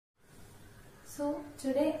So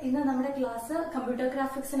today in the class computer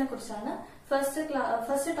graphics ine kurichana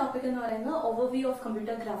first topic ennu parayunnu overview of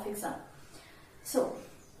computer graphics ആണ്. So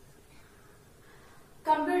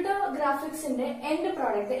computer graphics in the end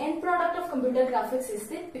product of computer graphics is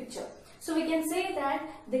the picture. So we can say that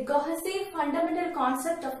the cohesive fundamental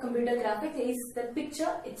concept of computer graphics is the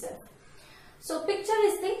picture itself. So picture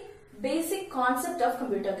is the basic concept of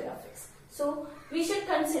computer graphics. So we should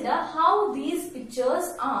consider how these pictures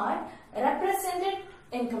are represented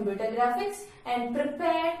in computer graphics and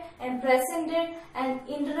prepared and presented and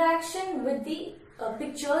interaction with the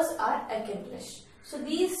pictures are accomplished. So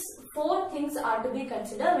these four things are to be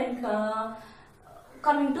considered when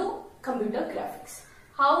coming to computer graphics.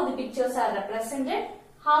 How the pictures are represented,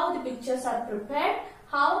 how the pictures are prepared,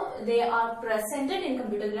 how they are presented in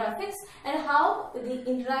computer graphics, and how the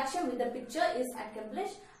interaction with the picture is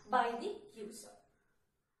accomplished by the user.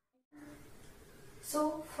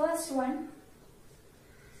 So first one,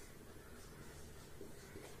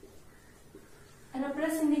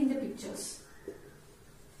 representing the pictures.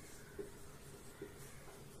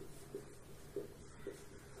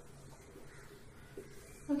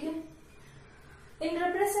 Okay. In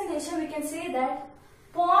representation, we can say that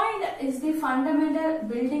point is the fundamental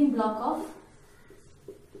building block of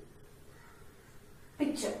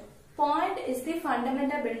picture. Point is the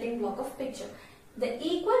fundamental building block of picture. The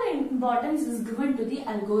equal importance is given to the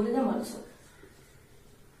algorithm also.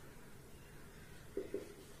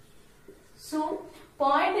 So,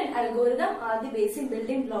 point and algorithm are the basic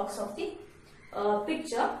building blocks of the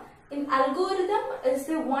picture. In algorithm is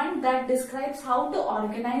the one that describes how to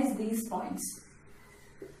organize these points.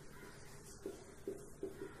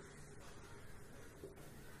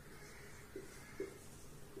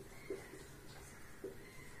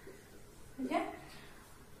 Okay.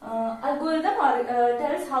 Algorithm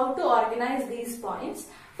tells how to organize these points.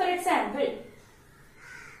 For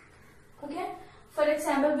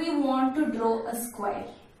example, we want to draw a square,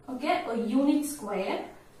 okay, a unit square.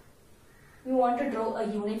 We want to draw a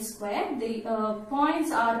unit square. The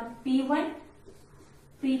points are P1,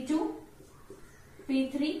 P2,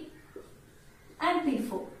 P3 and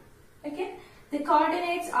P4. Okay, the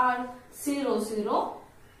coordinates are 0, 0,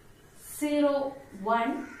 0,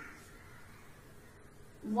 1,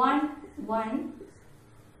 1, 1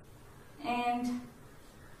 and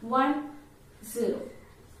 1, 0.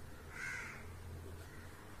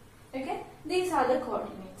 Okay, these are the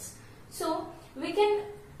coordinates. So we can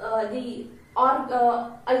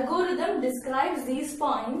algorithm describes these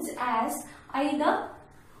points as either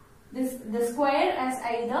the square as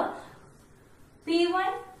either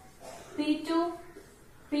P1, P2,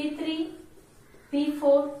 P3,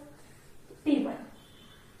 P4, P1.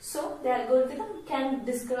 So the algorithm can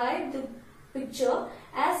describe the picture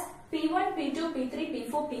as P1, P2, P3,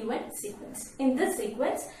 P4, P1 sequence. In this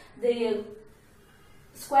sequence, the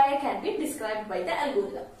square can be described by the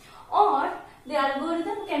algorithm, or the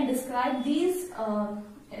algorithm can describe these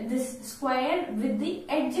this square with the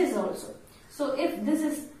edges also. So if this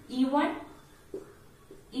is E1,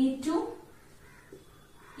 E2,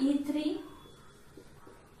 E3,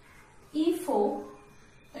 E4,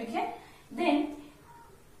 okay, then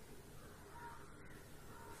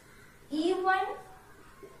E1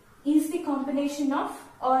 is the combination of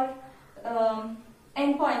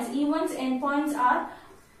endpoints. E1's endpoints are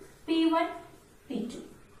P1, P2.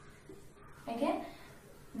 Okay.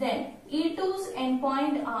 Then E2's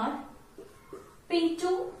endpoint are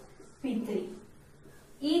P2, P3.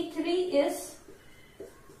 E3 is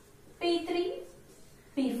P3,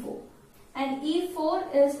 P4. And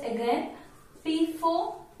E4 is again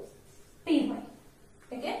P4, P1.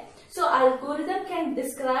 Okay. So algorithm can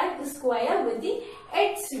describe the square with the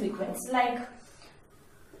edge sequence like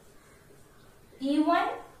E1,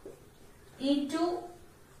 E2,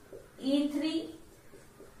 E3,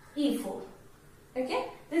 E4. Okay,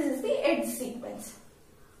 this is the edge sequence.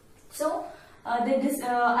 So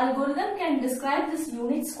algorithm can describe this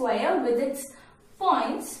unit square with its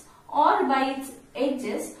points or by its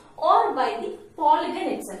edges or by the polygon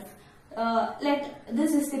itself.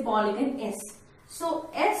 This is the polygon S. So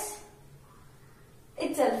S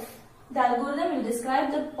itself, the algorithm will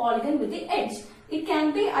describe the polygon with the edge. It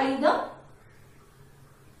can be either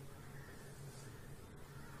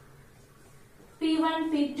P1,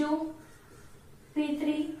 P2,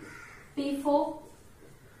 P3, P4,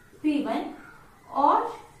 P1,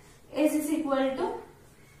 or S is equal to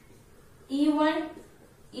E1,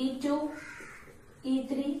 E2,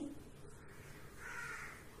 E3,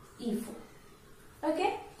 E4.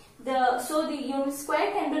 Okay. So the unit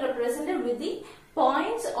square can be represented with the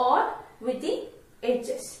points or with the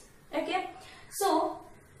edges. Okay. So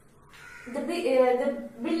the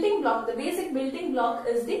building block, the basic building block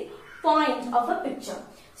is the point of a picture.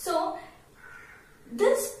 So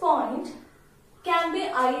this point can be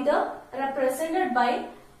either represented by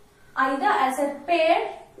either as a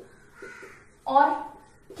pair or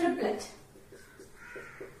triplet.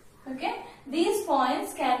 Okay, these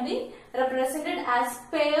points can be represented as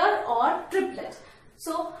pair or triplet.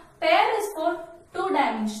 So pair is for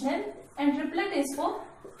 2-dimensional and triplet is for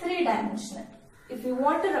 3-dimensional. If you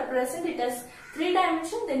want to represent it as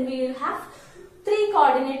 3-dimensional, then we will have 3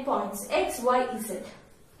 coordinate points x, y, z.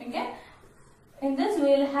 Okay, in this we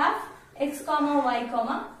will have x,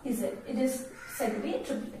 y, z. It is said to be a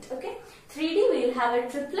triplet. Okay, 3D we will have a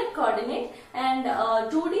triplet coordinate, and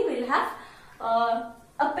 2D we will have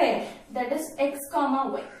a pair, that is x,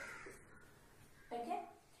 y. Okay.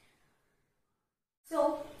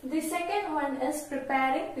 So the second one is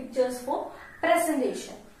preparing pictures for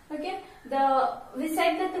presentation. Okay, we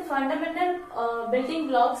said that the fundamental building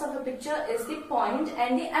blocks of a picture is the point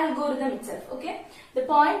and the algorithm itself. Okay, the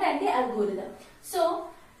point and the algorithm. So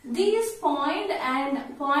these points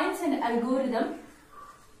and algorithm,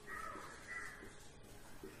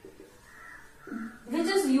 which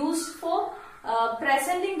is used for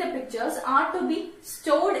presenting the pictures, are to be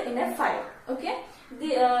stored in a file. Okay,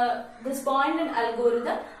 this point and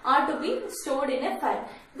algorithm are to be stored in a file.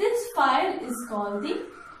 This file is called the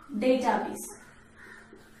database.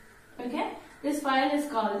 Okay, this file is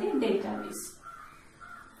called the database,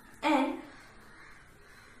 and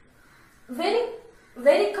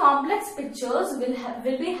very complex pictures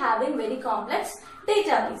will be having very complex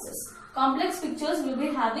databases. Complex pictures will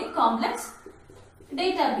be having complex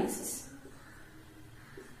databases.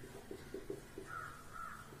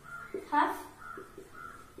 Have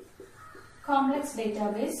complex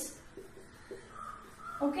database.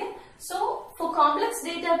 Okay, so for complex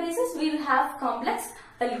databases we will have complex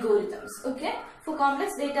algorithms. Okay, for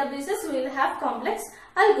complex databases we will have complex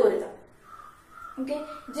algorithm. Okay,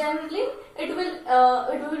 generally it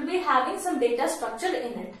will be having some data structure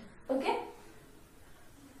in it. Okay,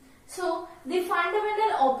 so the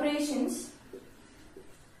fundamental operations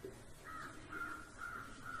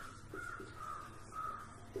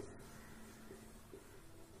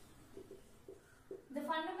will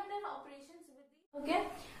be, okay,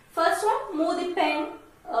 first one, move the pen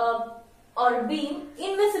or beam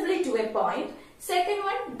invisibly to a point. Second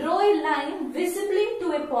one, draw a line visibly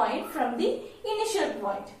to a point from the initial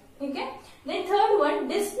point. Okay, then third one,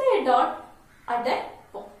 display a dot at a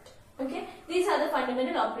point. Okay, these are the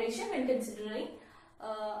fundamental operations when considering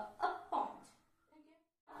a point.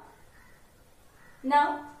 Okay.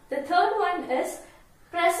 Now the third one is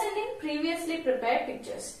presenting previously prepared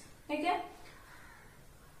pictures. Okay,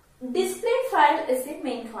 display file is the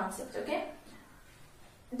main concept. Okay,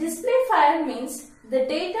 display file means the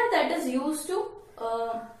data that is used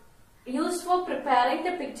for preparing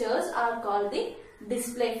the pictures are called the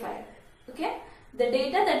display file. Okay, the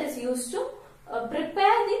data that is used to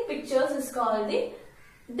prepare the pictures is called the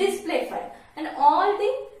display file, and all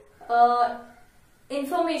the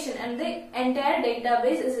information and the entire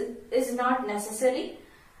database is not necessary.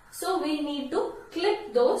 So we need to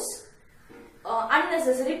clip those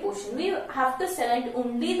unnecessary portion. We have to select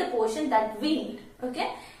only the portion that we need.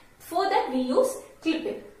 Okay, for that we use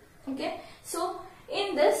clipping. Okay, so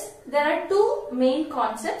in this there are two main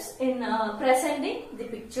concepts in presenting the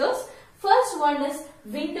pictures. First one is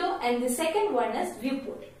window and the second one is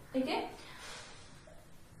viewport. Okay,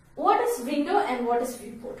 what is window and what is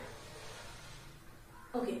viewport?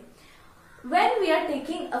 Okay, when we are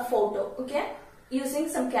taking a photo, okay, using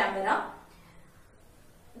some camera,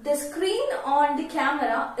 the screen on the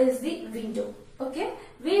camera is the window. Okay,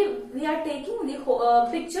 we are taking the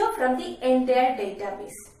picture from the entire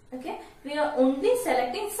database. Okay, we are only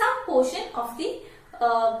selecting some portion of the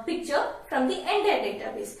picture from the entire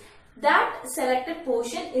database. That selected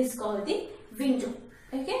portion is called the window.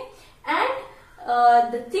 Okay,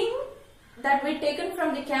 and the thing that we taken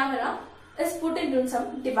from the camera is put into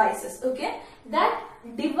some devices. Okay, that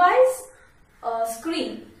device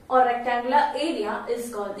screen or rectangular area is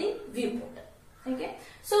called the viewport. Okay,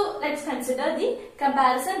 so let's consider the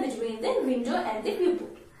comparison between the window and the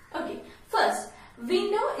viewport. Okay, first,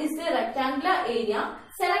 window is the rectangular area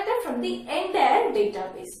selected from the entire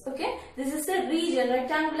database. Okay, this is the region,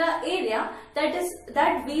 rectangular area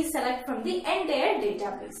that we select from the entire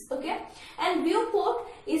database. Okay, and viewport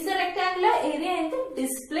is the rectangular area in the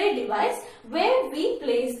display device where we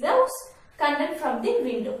place those content from the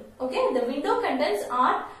window. Okay, the window contents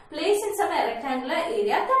are placed in some rectangular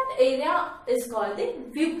area. That area is called the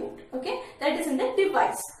viewport. Okay, that is in the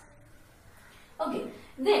device. Okay,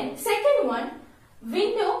 then second one,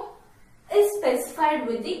 window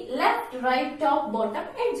with the left, right, top, bottom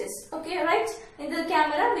edges. Okay, right? In the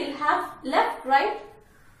camera, we'll have left, right,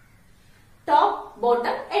 top,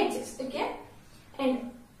 bottom edges. Okay,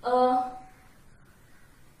 and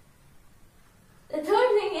the third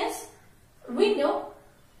thing is window.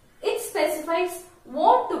 It specifies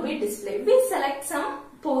what to be displayed. We select some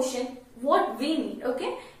portion what we need.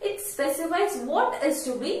 Okay, it specifies what is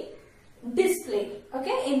to be displayed.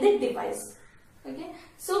 Okay, in the device. Okay,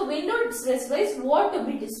 so window specifies what to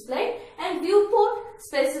be displayed and viewport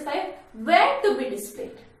specifies where to be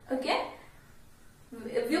displayed. Okay,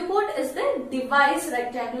 viewport is the device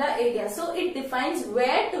rectangular area, so it defines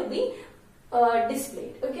where to be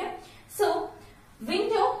displayed. Okay, so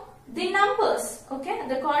window, the numbers, okay,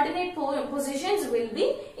 the coordinate positions will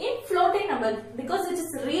be in floating number because it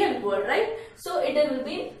is real world, right? So it will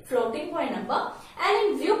be in floating point number, and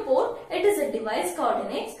in viewport it is a device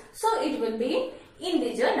coordinates, so it will be in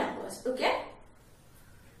integer numbers. Okay,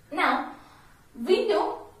 now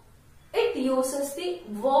window, it uses the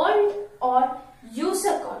world or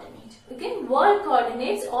user coordinate. Okay, world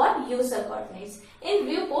coordinates or user coordinates. In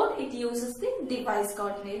viewport, it uses the device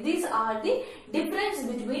coordinate. These are the difference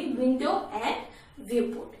between window and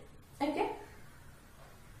viewport. Okay.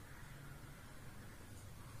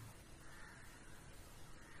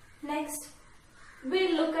 Next, we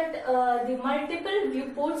look at the multiple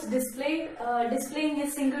viewports displaying a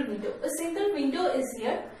single window. A single window is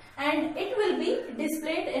here, and it will be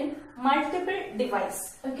displayed in multiple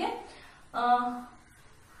device. Okay.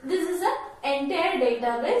 This is an entire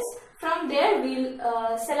database. From there, we'll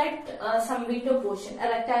select some window portion, a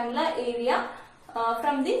rectangular area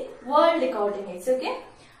from the world coordinates. Okay,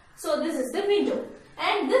 so this is the window,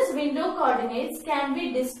 and this window coordinates can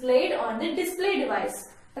be displayed on the display device.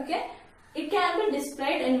 Okay, it can be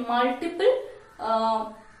displayed in multiple as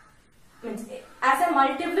a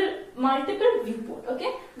multiple viewport.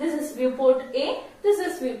 Okay, this is viewport A, this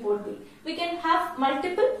is viewport B. We can have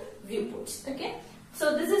multiple viewports. Okay,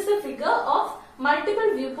 so this is the figure of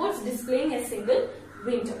multiple viewports displaying a single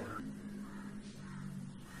window.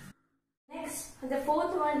 Next, the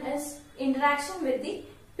fourth one is interaction with the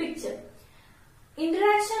picture.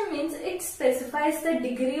 Interaction means it specifies the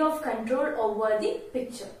degree of control over the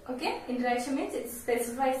picture. Okay, interaction means it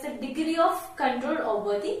specifies the degree of control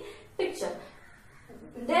over the picture.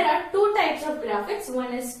 There are two types of graphics.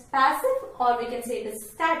 One is passive, or we can say it is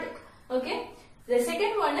static. Okay, the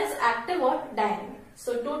second one is active or dynamic.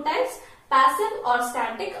 So two types: passive or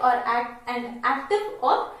static, or active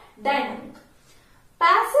or dynamic.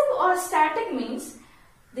 Passive or static means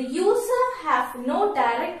the user have no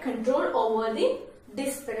direct control over the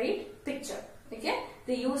displayed picture. Okay,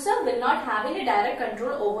 the user will not have any direct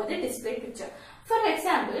control over the displayed picture. For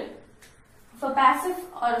example, for passive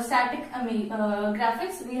or static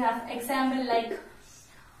graphics, we have example like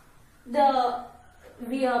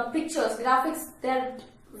pictures, graphics that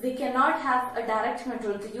we cannot have a direct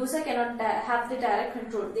control. The user cannot have the direct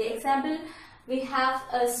control. The example we have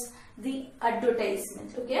is the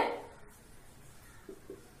advertisement. Okay.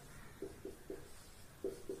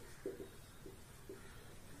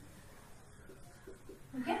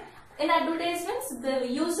 Okay. In advertisements, the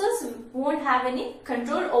users won't have any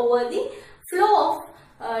control over the flow of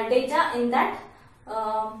data in that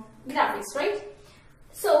graphics, right?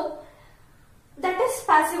 So that is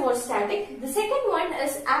passive or static. The second one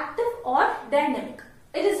is active or dynamic.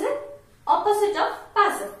 It is the opposite of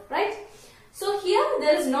passive, right? So here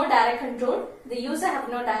there is no direct control. The user have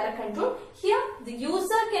no direct control. Here the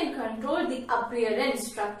user can control the appearance,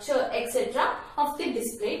 structure, etc. of the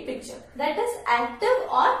displayed picture. That is active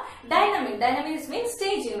or dynamic. Dynamic means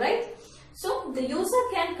staging, right? So the user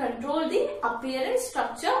can control the appearance,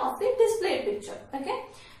 structure of the displayed picture. Okay,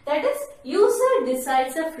 that is user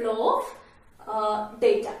decides the flow of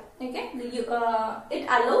data. Okay, it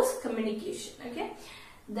allows communication. Okay,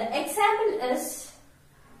 the example is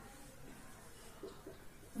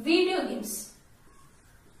video games.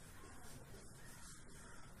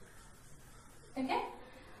 Okay,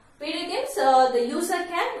 video games, the user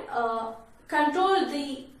can control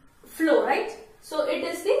the flow, right? So it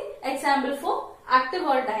is the example for active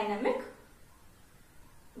or dynamic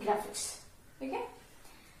graphics. Okay,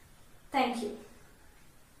 thank you.